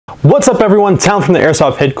What's up everyone, Tom from the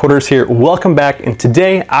Airsoft Headquarters here. Welcome back, and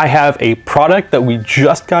today I have a product that we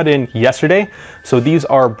just got in yesterday. So these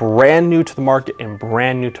are brand new to the market and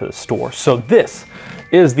brand new to the store. So this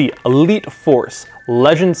is the Elite Force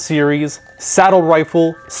Legend Series Saddle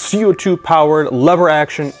Rifle CO2 powered lever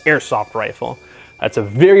action airsoft rifle. That's a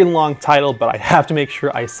very long title, but I have to make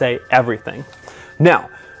sure I say everything.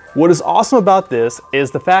 Now, what is awesome about this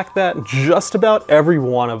is the fact that just about every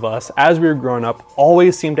one of us, as we were growing up,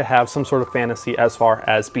 always seemed to have some sort of fantasy as far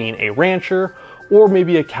as being a rancher or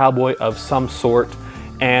maybe a cowboy of some sort.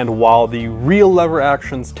 And while the real lever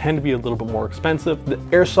actions tend to be a little bit more expensive, the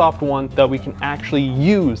airsoft one that we can actually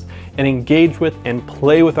use and engage with and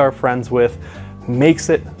play with our friends with makes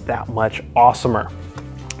it that much awesomer.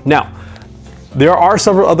 Now, there are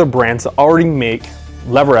several other brands that already make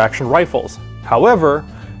lever action rifles. However,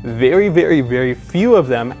 very few of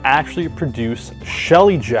them actually produce shell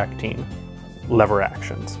ejecting lever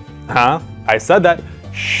actions. I said that,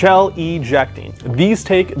 shell ejecting. These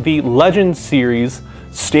take the Legend series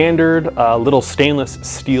standard little stainless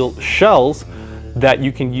steel shells that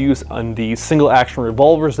you can use on the single action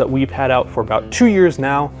revolvers that we've had out for about 2 years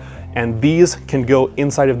now, and these can go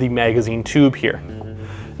inside of the magazine tube here.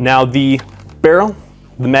 Now the barrel,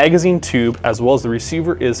 the magazine tube, as well as the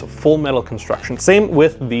receiver, is full metal construction. Same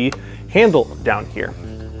with the handle down here.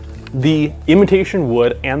 The imitation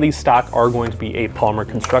wood and the stock are going to be a polymer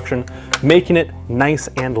construction, making it nice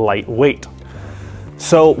and lightweight.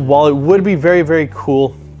 So while it would be very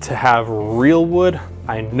cool to have real wood,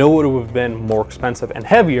 I know it would have been more expensive and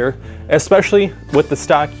heavier, especially with the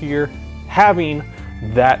stock here having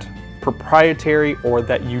that proprietary or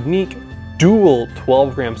that unique dual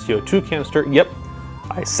 12-gram CO2 canister. Yep,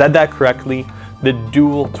 I said that correctly, the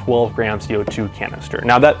dual 12-gram CO2 canister.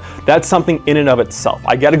 Now that's something in and of itself.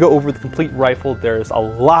 I gotta go over the complete rifle. There's a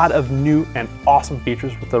lot of new and awesome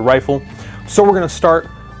features with the rifle. So we're gonna start,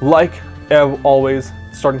 like always,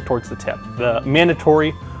 starting towards the tip. The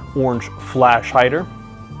mandatory orange flash hider,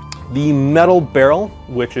 the metal barrel,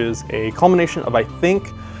 which is a combination of, I think,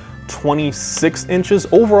 26 inches.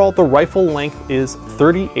 Overall, the rifle length is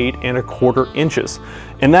 38¼ inches.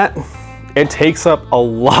 And that, it takes up a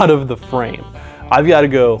lot of the frame. I've got to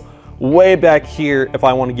go way back here if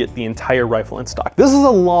I want to get the entire rifle in stock. This is a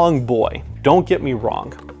long boy, don't get me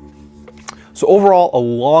wrong. So overall, a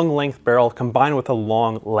long length barrel combined with a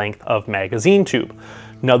long length of magazine tube.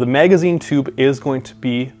 Now the magazine tube is going to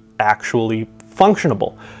be actually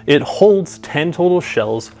functionable. It holds 10 total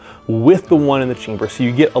shells with the one in the chamber, so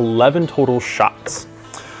you get 11 total shots.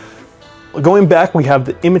 Going back, we have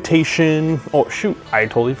the imitation, oh shoot, I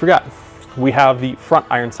totally forgot. We have the front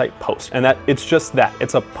iron sight post, and it's just that,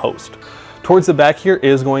 it's a post. Towards the back here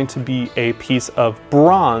is going to be a piece of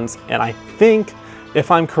bronze, and I think, if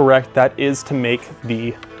I'm correct, that is to make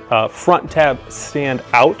the front tab stand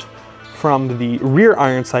out from the rear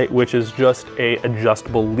iron sight, which is just a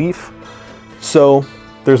adjustable leaf. So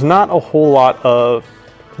there's not a whole lot of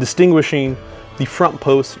distinguishing the front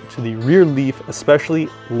post to the rear leaf, especially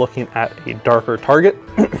looking at a darker target.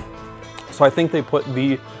 So I think they put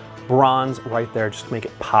the bronze right there just to make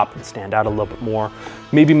it pop and stand out a little bit more,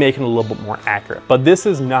 maybe make it a little bit more accurate. But this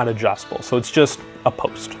is not adjustable, so it's just a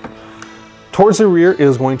post. Towards the rear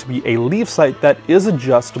is going to be a leaf sight that is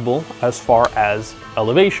adjustable as far as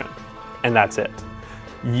elevation, and that's it.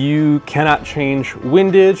 You cannot change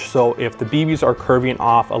windage, so if the BBs are curving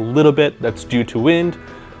off a little bit, that's due to wind.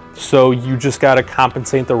 So you just got to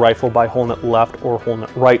compensate the rifle by holding it left or holding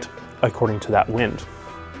it right according to that wind.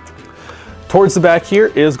 Towards the back here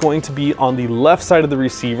is going to be, on the left side of the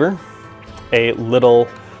receiver, a little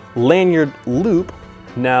lanyard loop.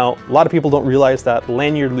 Now, a lot of people don't realize that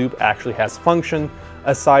lanyard loop actually has function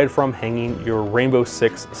aside from hanging your Rainbow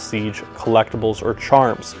Six Siege collectibles or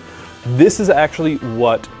charms. This is actually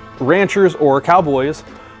what ranchers or cowboys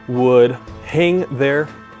would hang their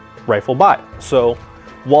rifle by. So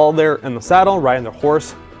while they're in the saddle, riding their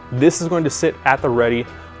horse, this is going to sit at the ready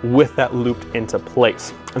with that looped into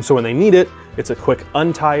place. And so when they need it, it's a quick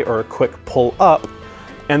untie or a quick pull up,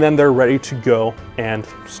 and then they're ready to go and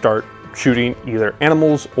start shooting either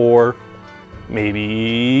animals or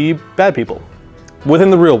maybe bad people within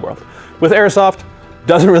the real world. With airsoft,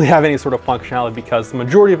 doesn't really have any sort of functionality because the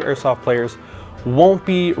majority of airsoft players won't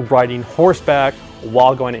be riding horseback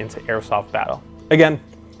while going into airsoft battle. Again,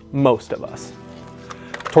 most of us.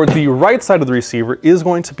 Towards the right side of the receiver is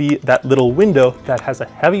going to be that little window that has a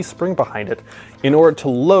heavy spring behind it in order to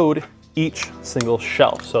load each single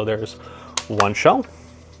shell. So there's 1 shell,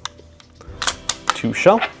 2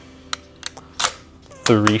 shell,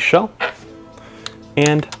 3 shell,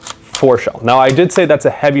 and 4 shell. Now I did say that's a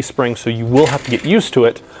heavy spring, so you will have to get used to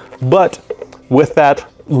it, but with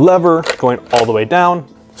that lever going all the way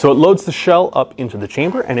down, so it loads the shell up into the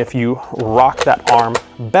chamber, and if you rock that arm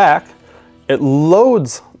back, it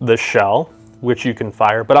loads the shell, which you can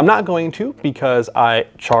fire, but I'm not going to because I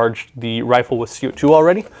charged the rifle with CO2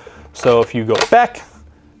 already. So if you go back,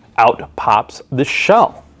 out pops the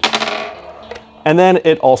shell. And then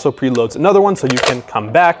it also preloads another one, so you can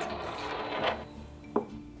come back,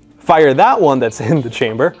 fire that one that's in the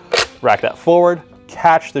chamber, rack that forward,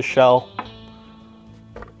 catch the shell,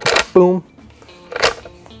 boom.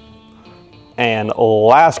 And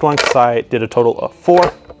last one, because I did a total of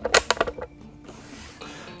 4,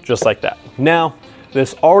 just like that. Now,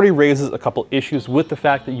 this already raises a couple issues with the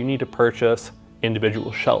fact that you need to purchase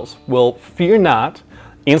individual shells. Well, fear not,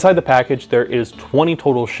 inside the package there is 20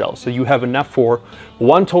 total shells, so you have enough for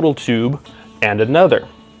one total tube and another.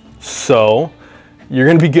 So you're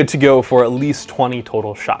going to be good to go for at least 20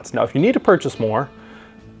 total shots. Now, if you need to purchase more,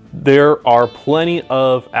 there are plenty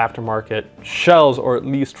of aftermarket shells, or at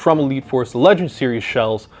least from Elite Force Legend Series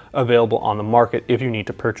shells, available on the market if you need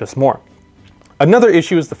to purchase more. Another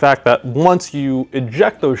issue is the fact that once you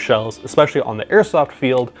eject those shells, especially on the airsoft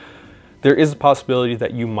field, there is a possibility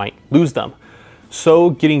that you might lose them. So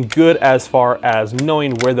getting good as far as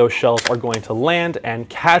knowing where those shells are going to land and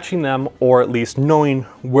catching them, or at least knowing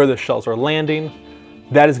where the shells are landing,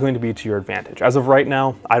 that is going to be to your advantage. As of right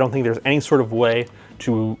now, I don't think there's any sort of way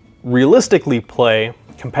to realistically play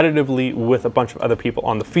competitively with a bunch of other people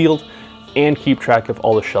on the field and keep track of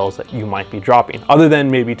all the shells that you might be dropping, other than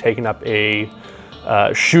maybe taking up a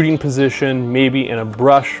shooting position, maybe in the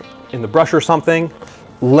brush or something,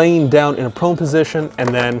 laying down in a prone position, and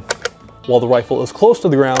then while the rifle is close to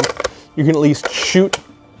the ground, you can at least shoot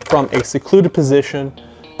from a secluded position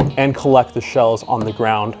and collect the shells on the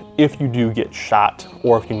ground if you do get shot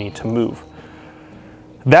or if you need to move.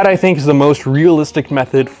 That, I think, is the most realistic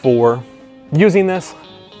method for using this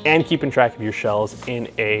and keeping track of your shells in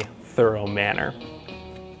a thorough manner.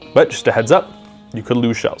 But just a heads up, you could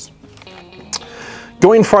lose shells.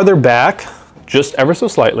 Going farther back, just ever so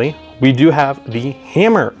slightly, we do have the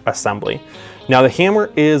hammer assembly. Now, the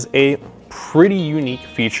hammer is a pretty unique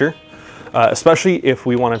feature, especially if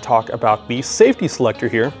we want to talk about the safety selector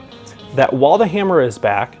here, that while the hammer is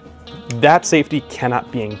back, that safety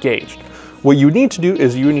cannot be engaged. What you need to do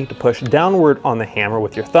is you need to push downward on the hammer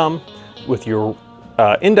with your thumb, with your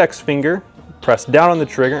index finger, press down on the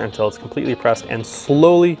trigger until it's completely pressed, and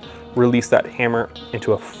slowly release that hammer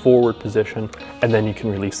into a forward position, and then you can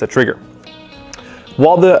release the trigger.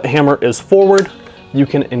 While the hammer is forward, you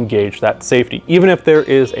can engage that safety. Even if there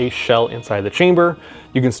is a shell inside the chamber,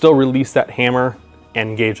 you can still release that hammer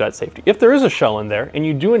and engage that safety. If there is a shell in there and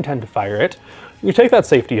you do intend to fire it, you take that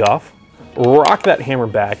safety off, rock that hammer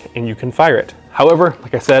back, and you can fire it. However,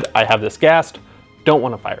 like I said, I have this gassed, don't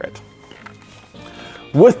want to fire it.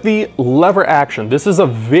 With the lever action, this is a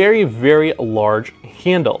very, very large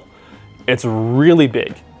handle. It's really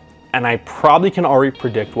big, and I probably can already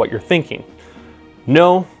predict what you're thinking.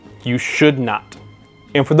 No, you should not.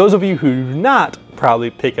 And for those of you who do not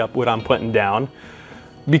probably pick up what I'm putting down,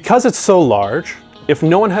 because it's so large, if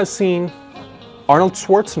no one has seen Arnold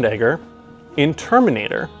Schwarzenegger in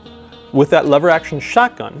Terminator with that lever action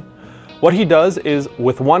shotgun, what he does is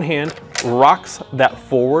with one hand rocks that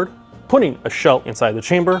forward, putting a shell inside the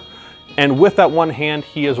chamber, and with that one hand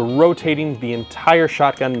he is rotating the entire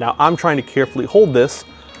shotgun. Now I'm trying to carefully hold this.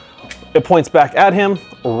 It points back at him,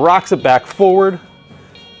 rocks it back forward,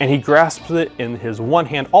 and he grasps it in his one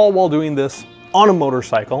hand, all while doing this on a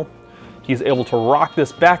motorcycle. He's able to rock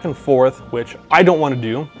this back and forth, which I don't want to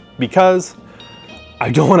do because I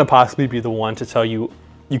don't want to possibly be the one to tell you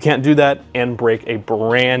you can't do that and break a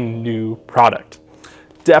brand new product.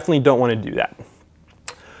 Definitely don't want to do that.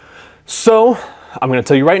 So I'm going to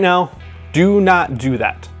tell you right now, do not do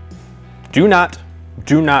that. Do not,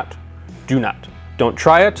 do not, do not. Don't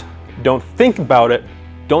try it. Don't think about it.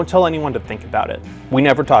 Don't tell anyone to think about it. We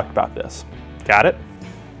never talked about this. Got it?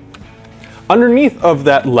 Underneath of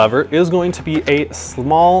that lever is going to be a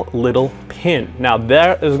small little pin. Now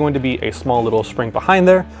there is going to be a small little spring behind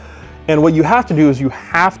there. And what you have to do is you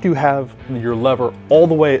have to have your lever all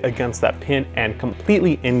the way against that pin and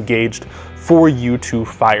completely engaged for you to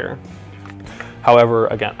fire. However,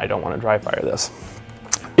 again, I don't want to dry fire this.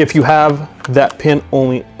 If you have that pin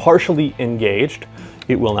only partially engaged,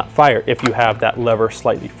 it will not fire. If you have that lever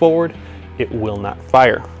slightly forward, it will not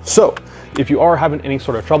fire. So if you are having any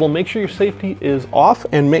sort of trouble, make sure your safety is off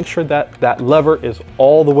and make sure that that lever is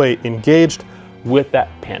all the way engaged with that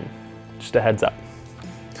pin. Just a heads up.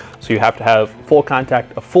 So you have to have full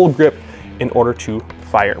contact, a full grip in order to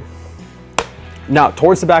fire. Now,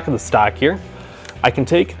 towards the back of the stock here, I can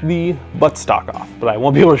take the butt stock off, but I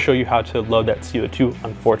won't be able to show you how to load that CO2,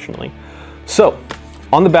 unfortunately. So,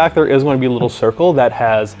 on the back there is going to be a little circle that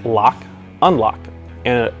has lock, unlock,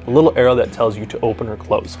 and a little arrow that tells you to open or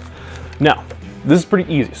close. Now, this is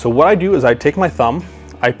pretty easy. So what I do is I take my thumb,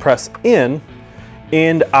 I press in,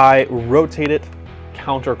 and I rotate it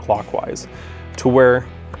counterclockwise to where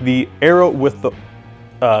the arrow with the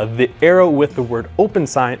word open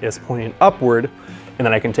sign is pointing upward, and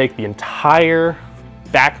then I can take the entire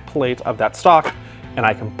back plate of that stock and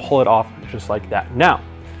I can pull it off just like that. Now,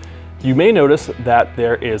 you may notice that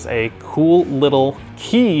there is a cool little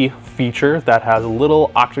key feature that has a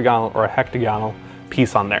little octagonal or a hectagonal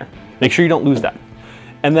piece on there. Make sure you don't lose that.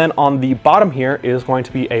 And then on the bottom here is going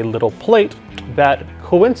to be a little plate that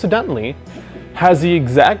coincidentally has the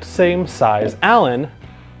exact same size Allen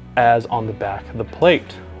as on the back of the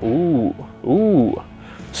plate. Ooh, ooh.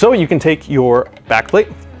 So you can take your back plate,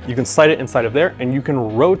 you can slide it inside of there, and you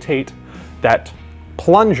can rotate that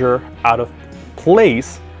plunger out of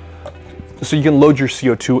place so you can load your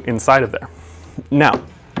CO2 inside of there. Now,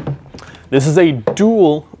 this is a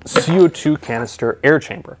dual CO2 canister air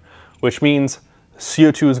chamber, which means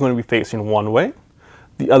CO2 is going to be facing one way,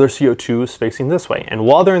 the other CO2 is facing this way. And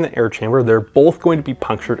while they're in the air chamber, they're both going to be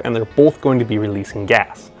punctured and they're both going to be releasing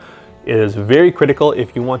gas. It is very critical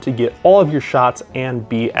if you want to get all of your shots and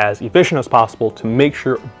be as efficient as possible to make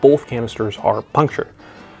sure both canisters are punctured.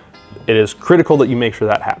 It is critical that you make sure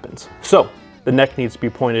that happens. So the neck needs to be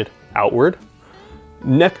pointed outward,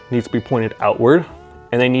 neck needs to be pointed outward,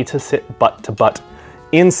 and they need to sit butt to butt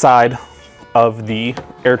inside of the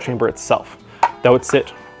air chamber itself. That would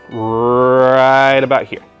sit right about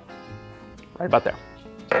here, right about there.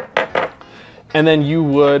 And then you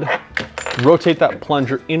would rotate that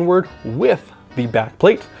plunger inward with the back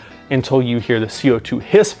plate until you hear the CO2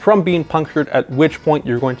 hiss from being punctured, at which point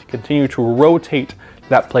you're going to continue to rotate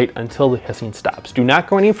that plate until the hissing stops. Do not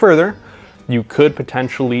go any further. You could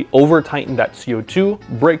potentially over tighten that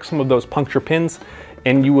CO2, break some of those puncture pins,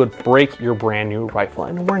 and you would break your brand new rifle.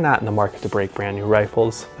 And we're not in the market to break brand new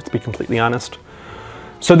rifles, let's be completely honest.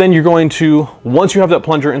 So then you're going to, once you have that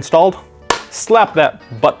plunger installed, slap that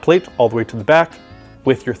butt plate all the way to the back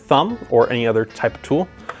with your thumb or any other type of tool,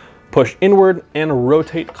 push inward and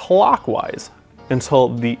rotate clockwise until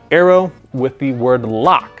the arrow with the word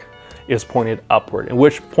lock is pointed upward, at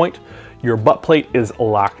which point your butt plate is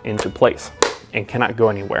locked into place and cannot go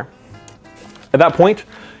anywhere. At that point,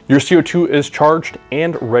 your CO2 is charged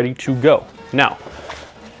and ready to go. Now,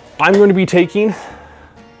 I'm going to be taking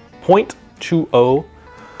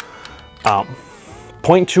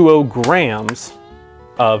 0.20 grams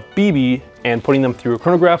of BB and putting them through a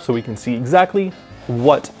chronograph so we can see exactly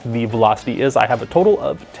what the velocity is. I have a total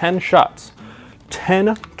of 10 shots,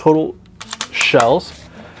 10 total shells,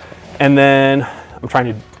 and then I'm trying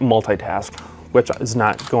to multitask, which is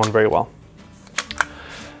not going very well.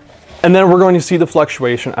 And then we're going to see the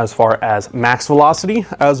fluctuation as far as max velocity,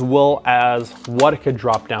 as well as what it could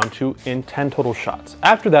drop down to in 10 total shots.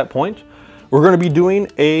 After that point, we're going to be doing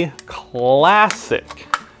a classic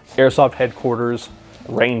Airsoft Headquarters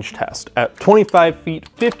range test at 25 feet,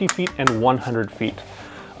 50 feet, and 100 feet.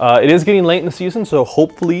 It is getting late in the season, so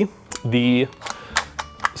hopefully the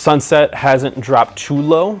sunset hasn't dropped too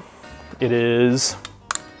low. It is,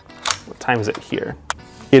 what time is it here?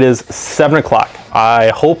 It is 7 o'clock. I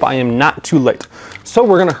hope I am not too late. So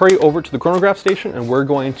we're gonna hurry over to the chronograph station and we're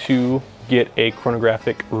going to get a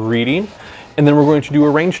chronographic reading. And then we're going to do a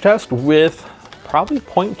range test with probably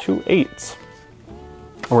 0.28.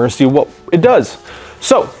 And we're gonna see what it does.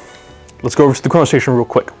 So let's go over to the chrono station real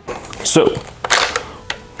quick. So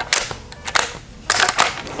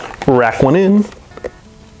rack one in.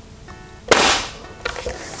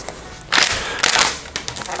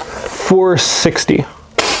 $460.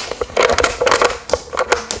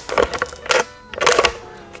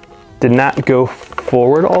 Did not go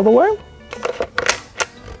forward all the way.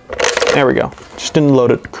 There we go. Just didn't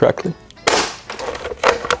load it correctly.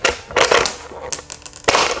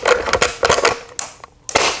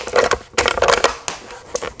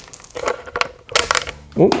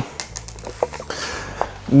 Ooh.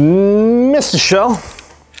 Missed a shell.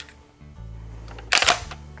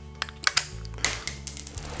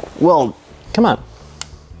 Well, come on.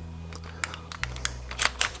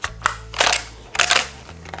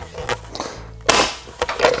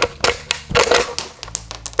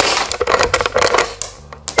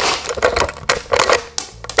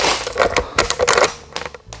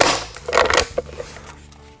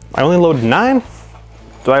 I only loaded 9.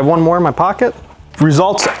 Do I have one more in my pocket?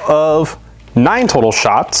 Results of 9 total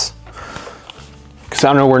shots, because I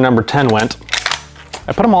don't know where number 10 went.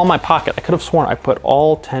 I put them all in my pocket. I could have sworn I put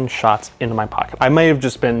all 10 shots into my pocket. I may have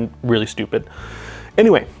just been really stupid.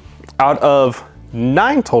 Anyway, out of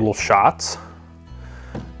 9 total shots,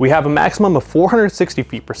 we have a maximum of 460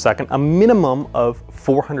 feet per second, a minimum of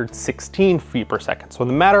 416 feet per second. So in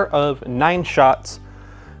the matter of 9 shots,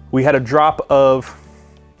 we had a drop of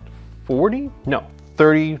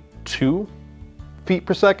 32 feet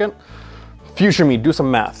per second. Future me, do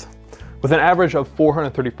some math. With an average of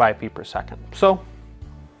 435 feet per second. So,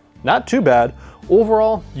 not too bad.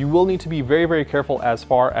 Overall, you will need to be very, very careful as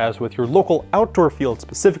far as with your local outdoor field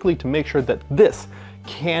specifically to make sure that this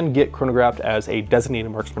can get chronographed as a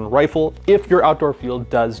designated marksman rifle if your outdoor field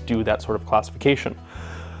does do that sort of classification.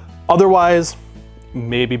 Otherwise,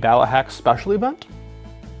 maybe Battle Hack special event.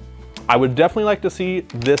 I would definitely like to see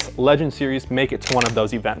this Legend Series make it to one of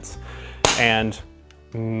those events. And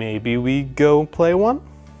maybe we go play one?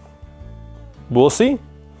 We'll see.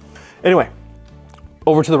 Anyway,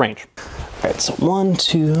 over to the range. All right, so 1,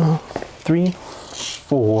 2, 3,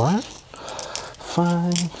 4,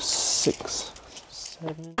 5, 6,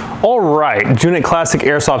 7. All right, doing it classic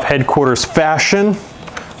Airsoft Headquarters fashion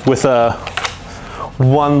with a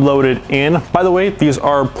 1 loaded in. By the way, these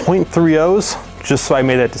are .30s, just so I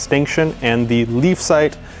made that distinction, and the leaf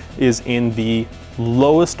sight is in the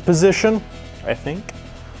lowest position, I think.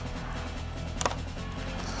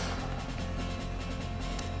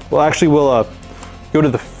 Well, actually, we'll go to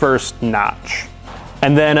the first notch.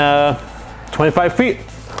 And then 25 feet.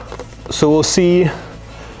 So we'll see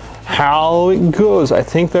how it goes. I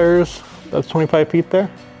think that's 25 feet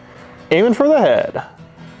there. Aiming for the head.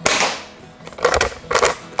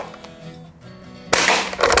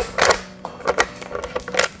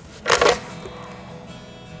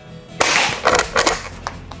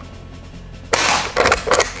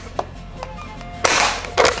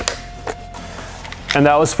 And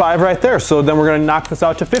that was 5 right there. So then we're gonna knock this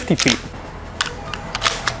out to 50 feet.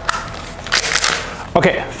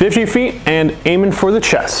 Okay, 50 feet and aiming for the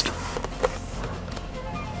chest.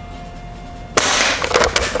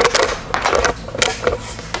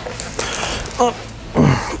 Oh,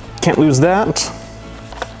 can't lose that.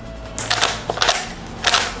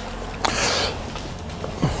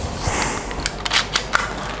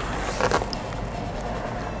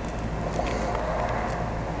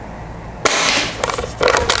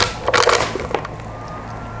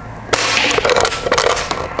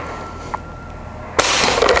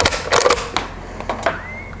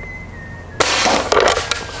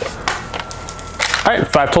 All right,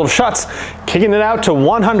 5 total shots, kicking it out to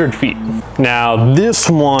 100 feet. Now this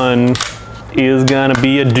one is gonna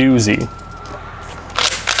be a doozy.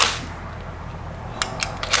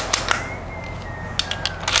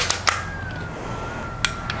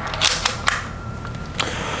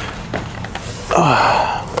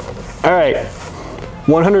 All right,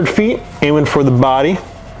 100 feet, aiming for the body.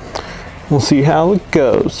 We'll see how it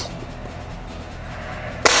goes.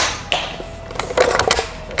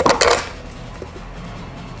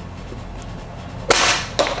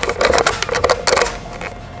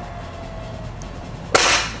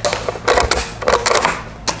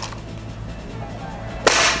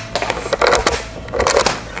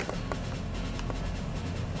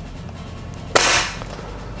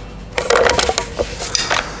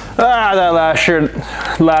 Ah, that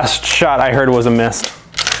last shot I heard was a miss.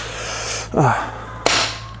 The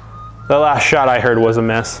last shot I heard was a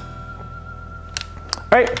miss. All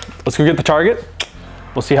right, let's go get the target.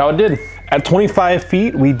 We'll see how it did. At 25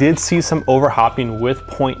 feet, we did see some overhopping with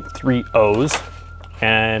 .30s,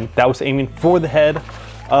 and that was aiming for the head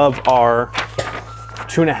of our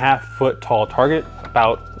 2.5 foot tall target,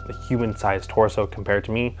 about a human-sized torso compared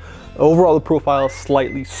to me. Overall, the profile is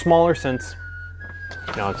slightly smaller since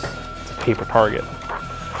it's a paper target.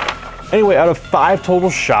 Anyway, out of 5 total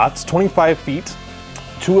shots, 25 feet,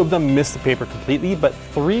 2 of them missed the paper completely, but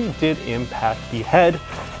 3 did impact the head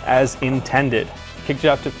as intended. Kicked it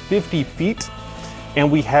out to 50 feet,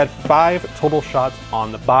 and we had 5 total shots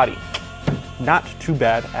on the body. Not too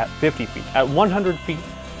bad at 50 feet. At 100 feet,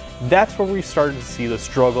 that's where we started to see the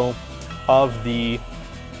struggle of the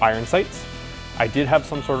iron sights. I did have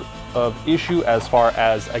some sort of issue as far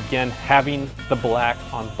as, again, having the black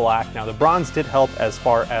on black. Now the bronze did help as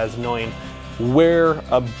far as knowing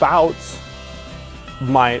whereabouts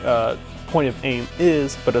my point of aim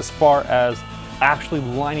is, but as far as actually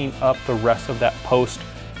lining up the rest of that post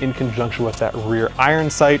in conjunction with that rear iron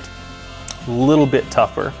sight, a little bit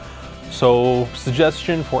tougher. So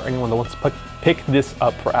suggestion for anyone that wants to pick this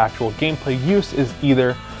up for actual gameplay use is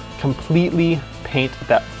either completely paint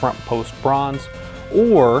that front post bronze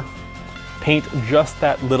or paint just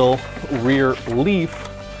that little rear leaf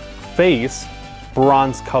face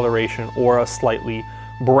bronze coloration or a slightly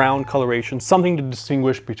brown coloration, something to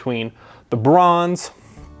distinguish between the bronze,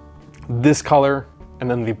 this color, and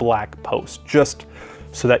then the black post, just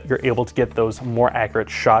so that you're able to get those more accurate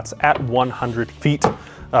shots at 100 feet,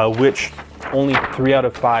 which only 3 out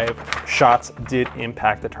of 5 shots did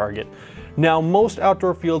impact the target. Now, most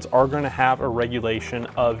outdoor fields are going to have a regulation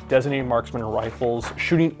of designated marksman rifles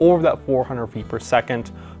shooting over that 400 feet per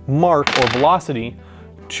second mark or velocity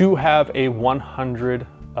to have a 100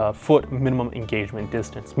 foot minimum engagement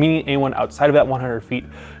distance, meaning anyone outside of that 100 feet,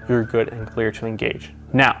 you're good and clear to engage.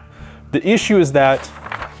 Now, the issue is that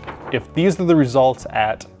if these are the results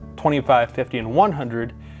at 25, 50, and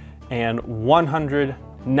 100, and 100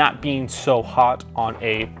 not being so hot on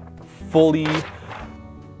a fully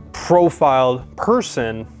profiled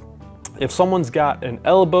person, if someone's got an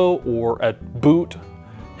elbow or a boot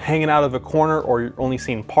hanging out of a corner, or you're only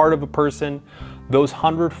seeing part of a person, those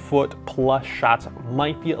 100-foot plus shots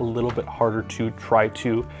might be a little bit harder to try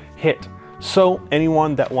to hit. So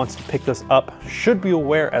anyone that wants to pick this up should be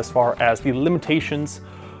aware as far as the limitations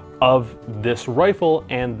of this rifle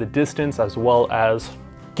and the distance, as well as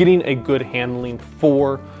getting a good handling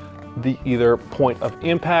for the either point of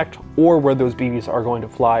impact or where those BBs are going to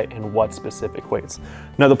fly and what specific weights.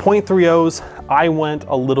 Now the .30s, I went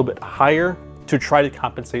a little bit higher to try to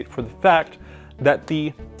compensate for the fact that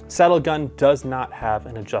the saddle gun does not have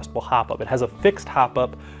an adjustable hop up. It has a fixed hop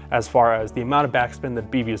up as far as the amount of backspin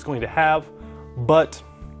that BB is going to have, but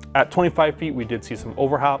at 25 feet, we did see some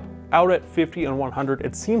overhop. Out at 50 and 100,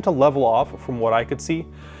 it seemed to level off from what I could see.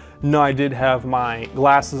 No, I did have my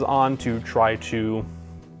glasses on to try to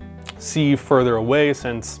see further away,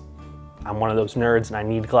 since I'm one of those nerds and I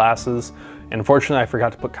need glasses. And unfortunately, I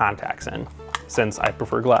forgot to put contacts in, since I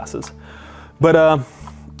prefer glasses. But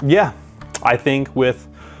yeah, I think with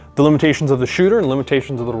the limitations of the shooter and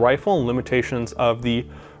limitations of the rifle and limitations of the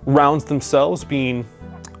rounds themselves being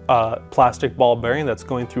plastic ball bearing that's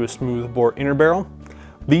going through a smooth bore inner barrel,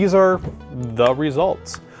 these are the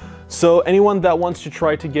results. So anyone that wants to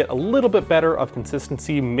try to get a little bit better of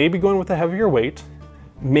consistency, maybe going with a heavier weight,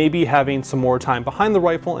 maybe having some more time behind the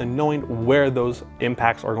rifle and knowing where those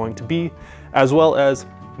impacts are going to be, as well as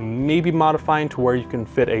maybe modifying to where you can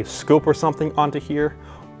fit a scope or something onto here,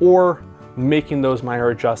 or making those minor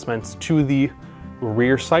adjustments to the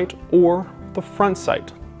rear sight or the front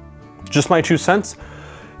sight. Just my 2 cents.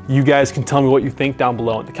 You guys can tell me what you think down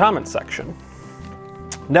below in the comments section.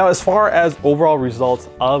 Now, as far as overall results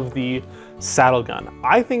of the saddle gun,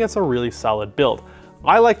 I think it's a really solid build.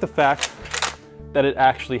 I like the fact that it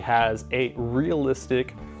actually has a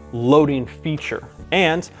realistic loading feature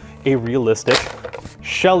and a realistic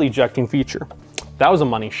shell ejecting feature. That was a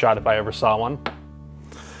money shot if I ever saw one.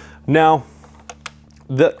 Now,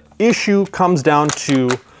 the issue comes down to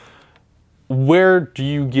where do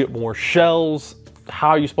you get more shells? How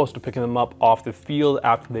are you supposed to pick them up off the field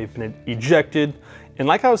after they've been ejected? And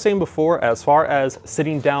like I was saying before, as far as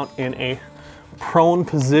sitting down in a prone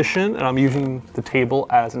position, and I'm using the table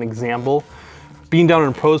as an example, being down in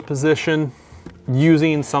a prone position,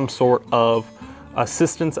 using some sort of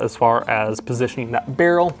assistance as far as positioning that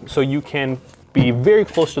barrel so you can be very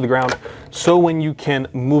close to the ground, so when you can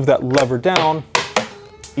move that lever down,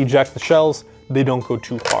 eject the shells, they don't go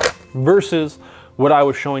too far. Versus what I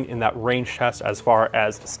was showing in that range test as far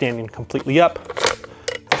as standing completely up,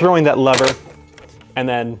 throwing that lever, and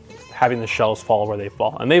then having the shells fall where they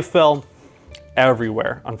fall. And they fell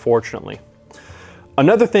everywhere, unfortunately.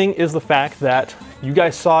 Another thing is the fact that you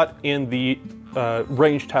guys saw it in the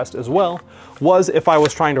range test as well, was if I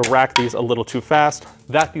was trying to rack these a little too fast,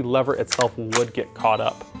 that the lever itself would get caught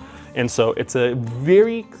up. And so it's a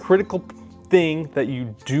very critical thing that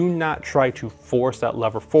you do not try to force that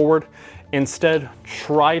lever forward. Instead,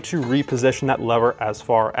 try to reposition that lever as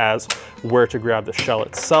far as where to grab the shell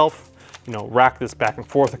itself. You know, rack this back and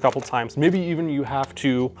forth a couple times. Maybe even you have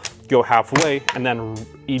to go halfway and then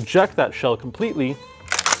eject that shell completely,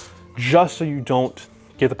 just so you don't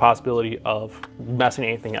get the possibility of messing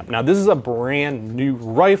anything up. Now, this is a brand new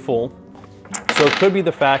rifle, so it could be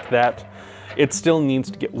the fact that it still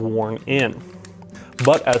needs to get worn in.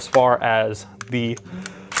 But as far as the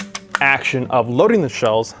action of loading the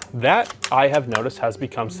shells, that I have noticed has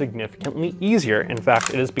become significantly easier. In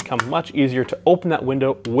fact, it has become much easier to open that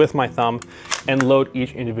window with my thumb and load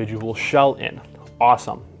each individual shell in.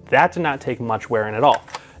 Awesome. That did not take much wearing at all.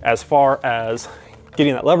 As far as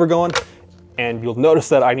getting that lever going, and you'll notice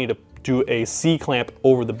that I need to do a C-clamp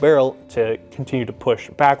over the barrel to continue to push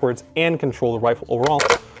backwards and control the rifle overall.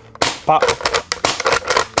 Pop.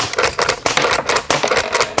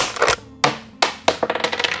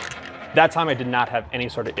 That time I did not have any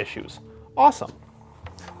sort of issues. awesome.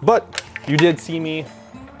 But you did see me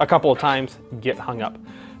a couple of times get hung up.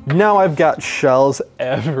 Now I've got shells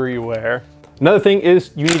everywhere. Another thing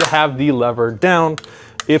is you need to have the lever down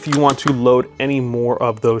if you want to load any more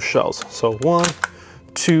of those shells. So 1,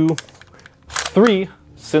 2, 3,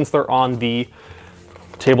 since they're on the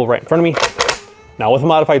table right in front of me. Now with a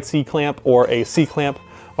modified C-clamp or a C-clamp,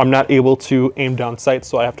 I'm not able to aim down sights,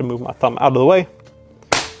 so I have to move my thumb out of the way,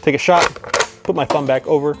 take a shot, put my thumb back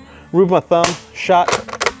over, remove my thumb, shot,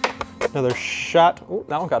 another shot. Oh,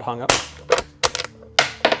 that one got hung up.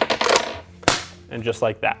 And just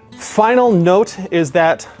like that. Final note is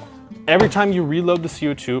that every time you reload the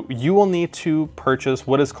CO2, you will need to purchase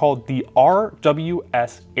what is called the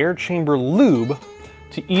RWS air chamber lube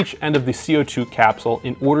to each end of the CO2 capsule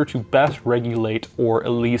in order to best regulate or at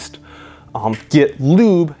least get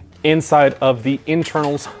lube inside of the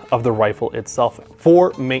internals of the rifle itself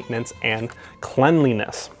for maintenance and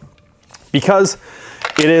cleanliness. Because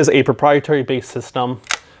it is a proprietary based system,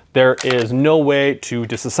 there is no way to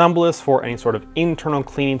disassemble this for any sort of internal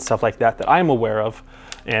cleaning, stuff like that I'm aware of.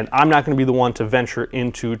 And I'm not going to be the one to venture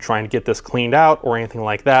into trying to get this cleaned out or anything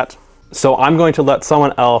like that. So I'm going to let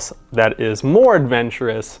someone else that is more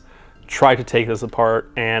adventurous try to take this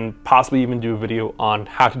apart and possibly even do a video on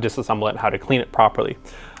how to disassemble it and how to clean it properly.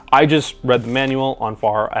 I just read the manual on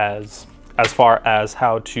as far as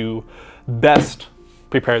how to best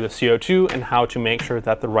prepare the CO2 and how to make sure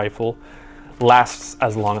that the rifle lasts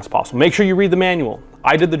as long as possible. Make sure you read the manual.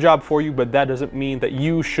 I did the job for you, but that doesn't mean that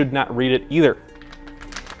you should not read it either.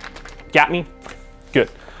 Got me?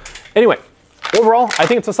 Good. Anyway, overall, I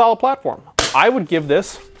think it's a solid platform. I would give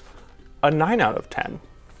this a 9 out of 10.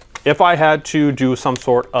 If I had to do some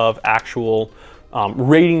sort of actual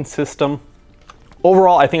rating system,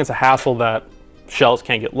 overall, I think it's a hassle that shells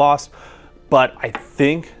can't get lost, but I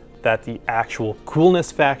think that the actual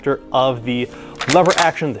coolness factor of the lever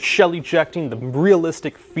action, the shell ejecting, the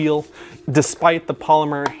realistic feel, despite the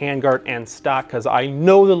polymer handguard and stock, because I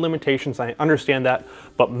know the limitations, I understand that,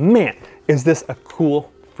 but man, is this a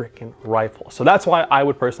cool freaking rifle. So that's why I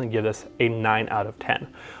would personally give this a 9 out of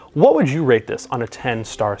 10. What would you rate this on a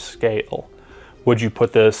 10-star scale? Would you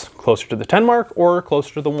put this closer to the 10 mark or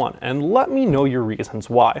closer to the 1? And let me know your reasons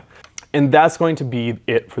why. And that's going to be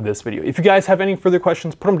it for this video. If you guys have any further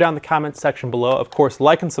questions, put them down in the comments section below. Of course,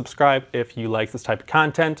 like and subscribe if you like this type of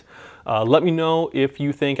content. Let me know if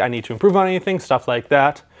you think I need to improve on anything, stuff like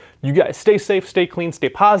that. You guys stay safe, stay clean, stay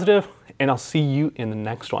positive, and I'll see you in the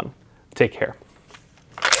next one. Take care.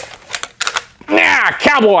 Yeah,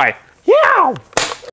 cowboy! Yeah!